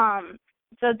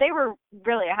 So they were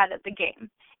really ahead of the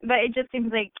game. But it just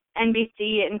seems like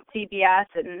NBC and CBS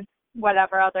and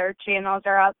whatever other channels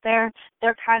are out there,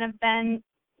 they're kind of been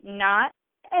not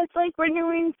as like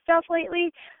renewing stuff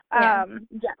lately. Yeah.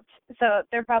 So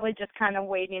they're probably just kind of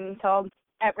waiting until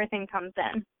everything comes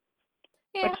in.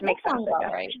 Yeah, which makes sense.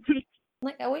 Right.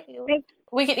 Like,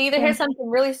 we could either hear something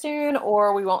really soon,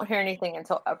 or we won't hear anything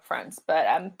until upfronts. But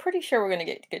I'm pretty sure we're gonna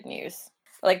get good news.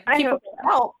 Like, people can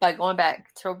help by going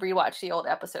back to rewatch the old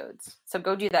episodes. So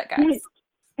go do that, guys.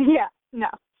 Yeah, no.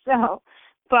 So,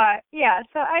 but yeah.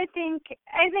 So I think it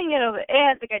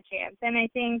has a good chance, and I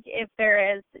think if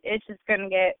there is, it's just gonna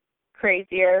get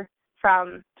crazier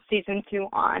from season 2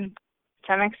 on, which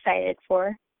I'm excited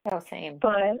for. Oh, same.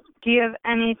 But do you have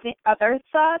anything other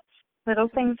thoughts? Little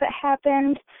things that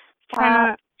happened?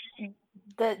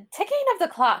 The ticking of the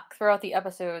clock throughout the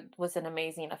episode was an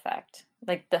amazing effect.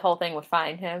 Like, the whole thing would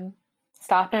find him,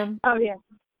 stop him. Oh yeah,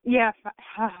 yeah.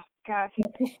 Oh gosh,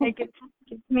 it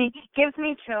gives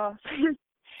me chills.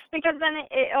 Because then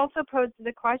it also poses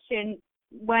the question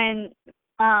when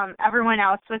everyone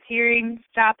else was hearing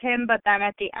stop him, but then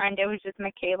at the end it was just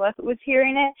Michaela who was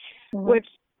hearing it. Which,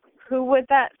 who was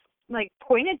that like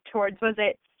pointed towards? Was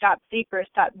it stop Zeke or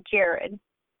stop Jared?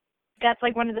 That's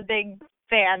like one of the big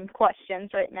fan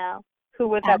questions right now. Who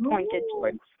was that pointed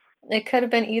towards? It could have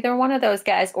been either one of those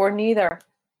guys, or neither.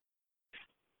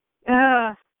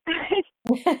 I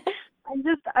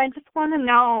just want to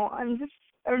know. I'm just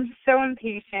so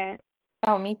impatient.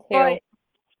 Oh, me too. But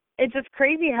it's just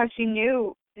crazy how she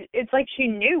knew. It's like she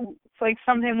knew like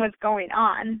something was going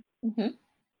on.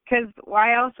 Because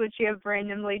why else would she have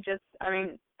randomly just? I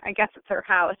mean, I guess it's her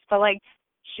house, but like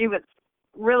she was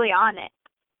really on it.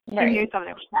 She knew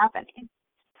something was happening.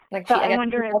 Like, so I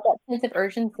wonder if that sense of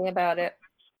urgency about it.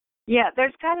 Yeah,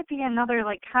 there's got to be another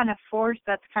like kind of force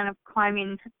that's kind of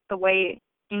climbing the way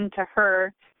into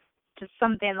her, to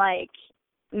something like,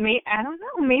 I don't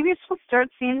know, maybe she'll start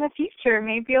seeing the future.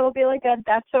 Maybe it'll be like a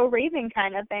That's So Raven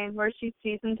kind of thing where she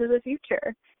sees into the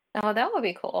future. Oh, that would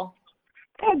be cool.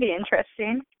 That would be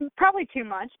interesting. Probably too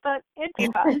much, but it'd be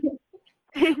fun.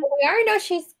 Well, we already know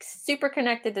she's super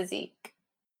connected to Zeke.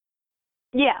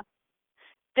 Yeah.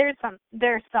 There's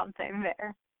something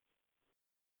there.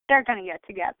 They're gonna get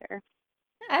together.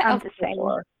 I'm just saying.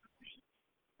 Sure.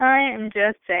 I am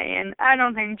just saying. I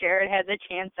don't think Jared has a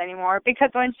chance anymore, because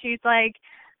when she's like,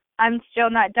 I'm still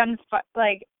not done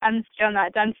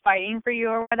fighting for you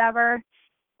or whatever,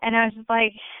 and I was just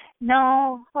like,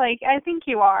 no, like I think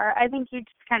you are. I think you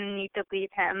just kind of need to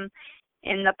leave him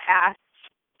in the past,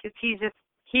 because he's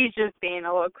just being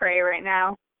a little cray right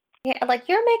now. Yeah, like,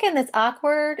 you're making this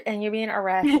awkward and you're being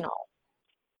irrational.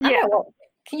 Yeah.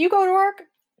 Can you go to work?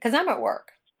 Because I'm at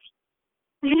work.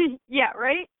 Yeah,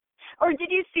 right? Or did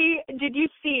you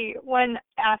see when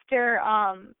after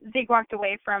Zeke walked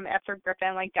away from after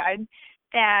Griffin like died,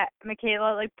 that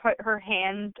Michaela like put her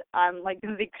hand on like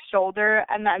Zeke's shoulder,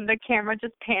 and then the camera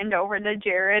just panned over to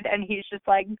Jared, and he's just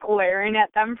like glaring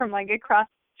at them from like across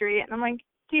the street, and I'm like,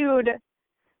 dude,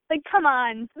 like come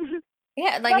on.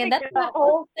 Yeah, like, and that's the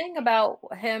whole thing about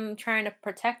him trying to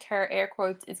protect her, air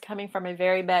quotes, is coming from a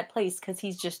very bad place because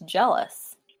he's just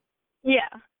jealous. Yeah.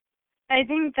 I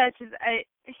think that's just,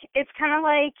 it's kind of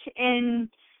like in,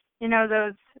 you know,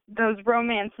 those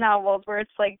romance novels where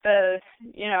it's like the,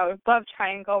 you know, love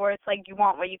triangle where it's like you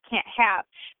want what you can't have.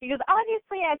 Because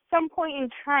obviously at some point in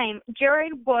time,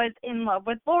 Jared was in love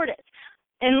with Lourdes.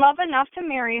 In love enough to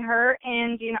marry her,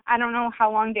 and, you know, I don't know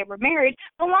how long they were married,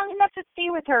 but long enough to stay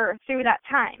with her through that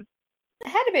time. It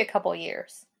had to be a couple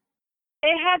years.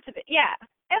 It had to be, yeah.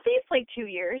 At least like 2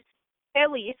 years.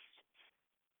 At least.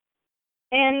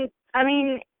 And, I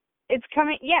mean, it's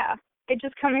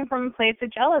just coming from a place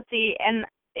of jealousy, and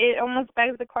it almost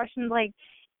begs the question, like,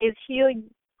 is he, like,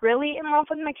 really in love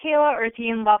with Michaela, or is he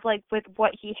in love, like, with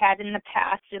what he had in the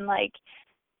past, and, like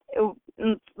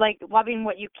loving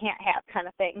what you can't have kind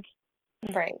of thing?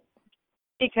 Right.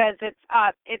 Because it's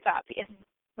obvious.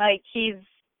 Like, he's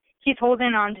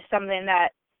holding on to something that,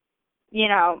 you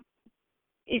know,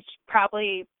 it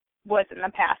probably was in the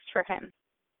past for him.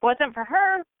 Wasn't for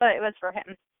her, but it was for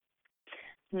him.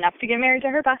 Enough to get married to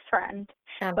her best friend.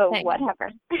 But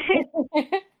whatever.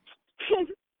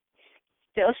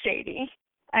 Still shady.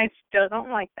 I still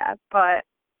don't like that, but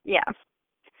yeah.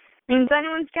 Means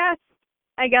anyone's guess.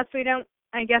 I guess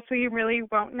we really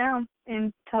won't know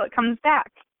until it comes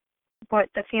back what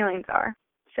the feelings are.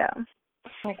 So.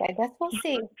 Okay, I guess we'll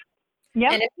see.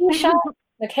 Yeah. And if he shot,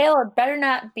 Michaela better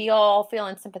not be all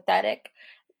feeling sympathetic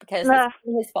because it's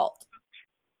his fault.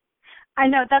 I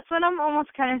know, that's what I'm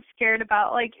almost kind of scared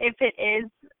about. Like, if it is,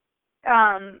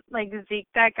 like Zeke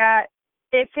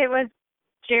if it was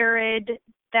Jared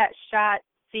that shot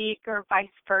Zeke or vice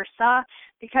versa,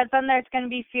 because then there's going to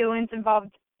be feelings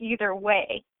involved either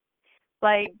way.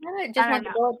 Like, I just want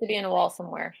the bullet to be in a wall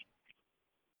somewhere.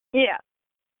 Yeah.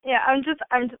 Yeah, I'm just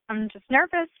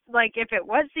nervous, like, if it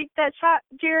was Zeke that shot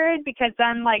Jared, because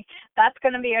then, like, that's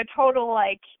going to be a total,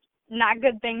 like, not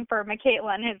good thing for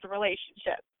Michaela and his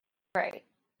relationship. Right.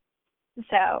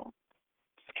 So,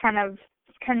 it's kind of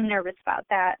nervous about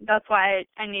that. That's why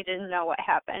I needed to know what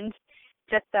happened,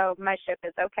 just so my ship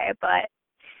is okay. But,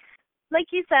 like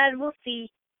you said, we'll see.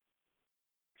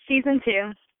 Season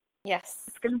 2. Yes.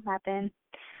 It's going to happen.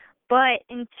 But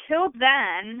until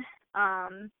then,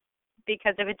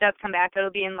 because if it does come back, it'll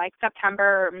be in like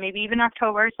September or maybe even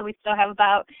October, so we still have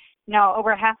about,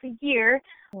 over half a year.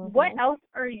 Mm-hmm. What else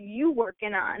are you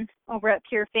working on over at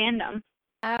Pure Fandom?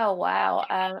 Oh, wow.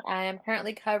 I am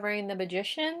currently covering The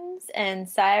Magicians and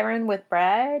Siren with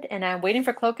Brad, and I'm waiting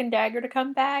for Cloak and Dagger to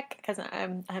come back because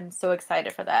I'm so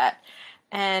excited for that.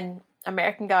 And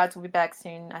American Gods will be back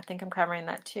soon. I think I'm covering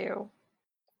that too.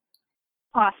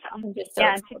 Awesome. I'm just so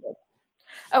excited.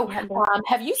 Oh,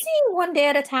 have you seen One Day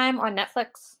at a Time on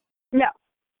Netflix? No.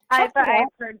 I've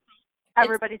heard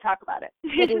everybody talk about it.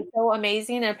 It is so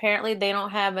amazing, and apparently they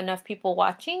don't have enough people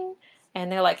watching, and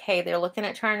they're like, hey, they're looking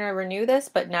at trying to renew this,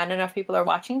 but not enough people are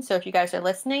watching, so if you guys are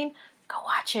listening, go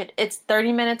watch it. It's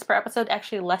 30 minutes per episode,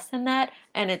 actually less than that,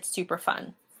 and it's super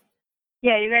fun.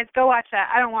 Yeah, you guys go watch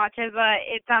that. I don't watch it, but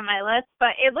it's on my list.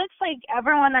 But it looks like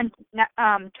everyone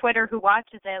on Twitter who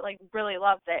watches it, like, really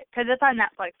loves it, because it's on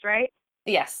Netflix, right?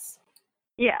 Yes.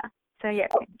 Yeah. So, yeah,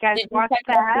 guys, watch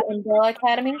that. The Umbrella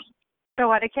Academy? The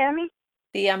what Academy?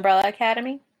 The Umbrella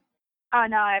Academy? Oh,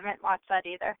 no, I haven't watched that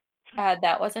either.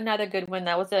 That was another good one.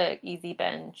 That was a easy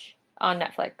binge on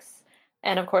Netflix.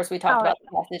 And, of course, we talked about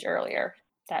The Passage earlier.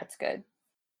 That's good.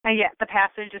 Yeah, The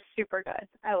Passage is super good.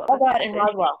 I love it. Oh, God, and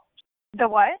Roswell. The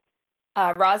what?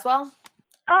 Roswell.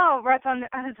 Oh, Roswell.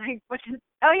 I was like, what is...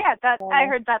 Oh, yeah, I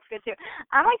heard that's good, too.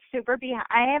 I'm, like, super behind.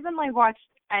 I haven't, like, watched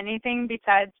anything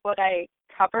besides what I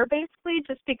cover, basically,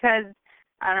 just because,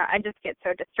 I don't know, I just get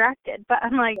so distracted. But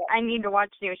I'm like, I need to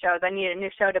watch new shows. I need a new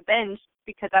show to binge,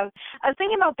 because I was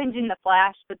thinking about binging The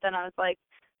Flash, but then I was like,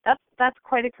 that's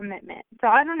quite a commitment. So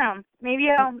I don't know. Maybe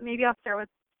I'll start with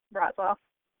Roswell.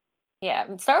 Yeah,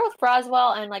 start with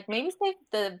Roswell and like maybe save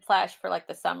The Flash for like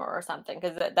the summer or something,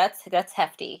 because that's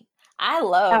hefty. I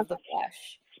love The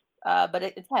Flash, but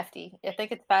it's hefty. I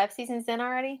think it's 5 seasons in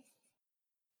already.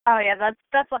 Oh yeah,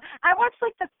 that's what I watched,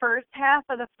 like the first half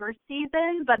of the first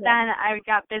season, but then I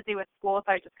got busy with school,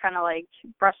 so I just kind of like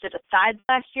brushed it aside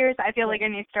last year. So I feel like I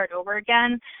need to start over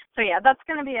again. So yeah, that's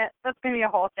gonna be a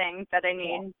whole thing that I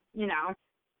need,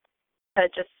 to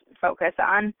just focus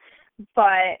on.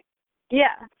 But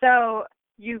yeah, so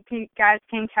guys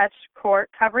can catch Court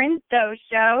covering those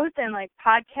shows and like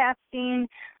podcasting.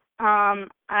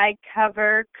 I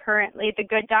cover currently The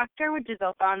Good Doctor, which is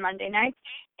also on Monday nights,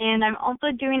 and I'm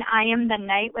also doing I Am the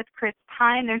Night with Chris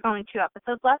Pine. There's only 2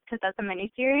 episodes left because that's a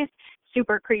miniseries.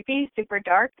 Super creepy, super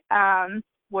dark.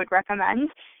 Would recommend.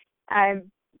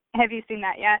 Have you seen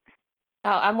that yet? Oh,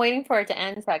 I'm waiting for it to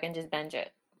end so I can just binge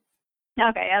it.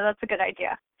 Okay, yeah, that's a good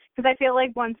idea. Because I feel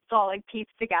like once it's all like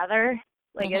pieced together,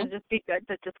 like Mm-hmm. it'd just be good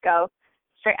to just go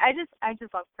straight. I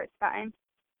just love Chris Pine.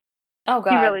 Oh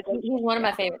God, He really does. he's one of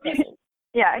my favorite characters.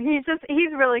 Yeah,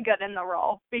 he's really good in the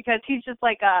role because he's just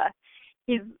like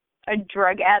he's a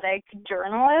drug addict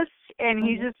journalist, and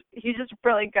he's just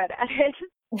really good at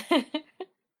it,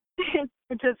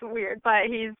 which is weird, but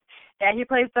he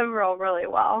plays the role really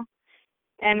well.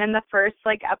 And in the first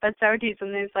like episode, he's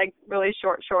in these like really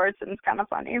short shorts, and it's kind of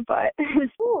funny, but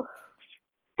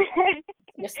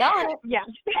You're selling it. Yeah.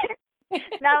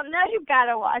 now you've got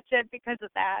to watch it because of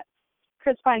that.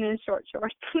 Chris Pine in short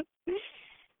shorts.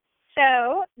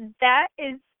 So that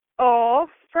is all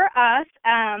for us.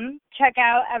 Check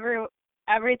out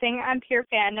everything on Pure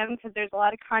Fandom because there's a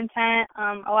lot of content,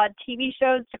 a lot of TV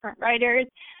shows, different writers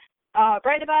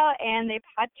write about, and they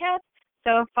podcast.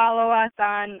 So follow us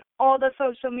on all the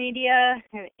social media,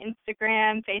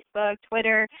 Instagram, Facebook,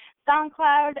 Twitter,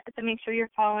 SoundCloud. So make sure you're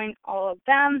following all of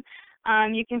them.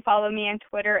 You can follow me on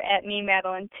Twitter at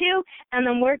MeMadeline2. And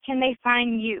then where can they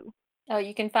find you? Oh,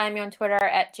 you can find me on Twitter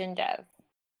at JinDev.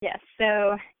 Yes,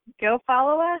 so go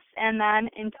follow us, and then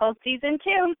until season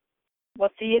 2, we'll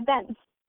see you then.